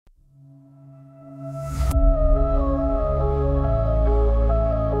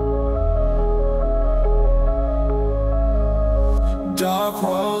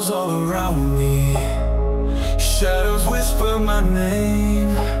our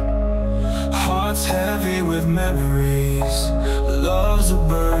name. Hearts heavy with memories, love's a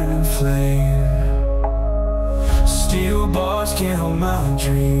burning flame. Steel bars can't hold my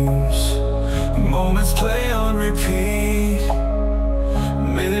dreams, moments play on repeat.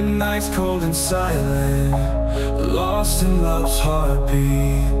 Midnight's cold and silent, lost in love's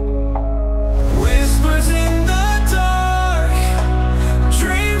heartbeat. Whispers in the dark,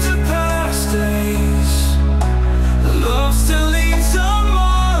 dreams of past days. Love still leaves a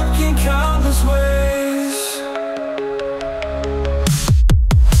mark in countless ways.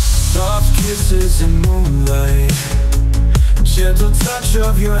 Soft kisses in moonlight, gentle touch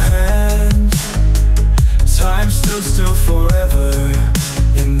of your hand. Time stood still forever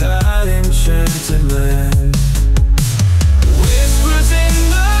in that enchanted land. Whispers in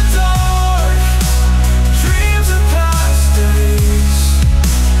the dark, dreams of past days.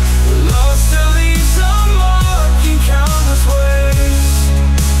 Love still leaves a mark in countless ways.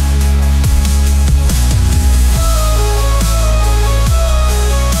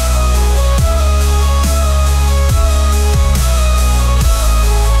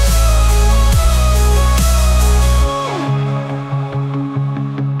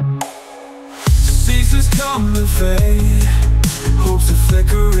 Seasons come and fade, hopes a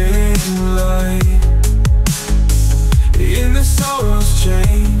flickering light. In the sorrow's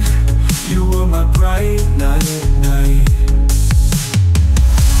chain, you were my bright night.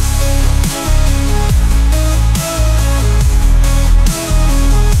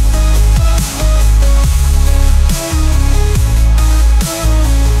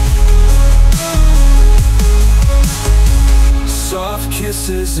 Soft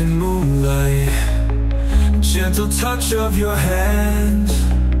kisses in moonlight, gentle touch of your hand.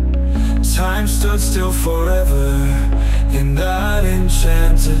 Time stood still forever in that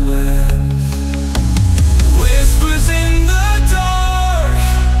enchanted land.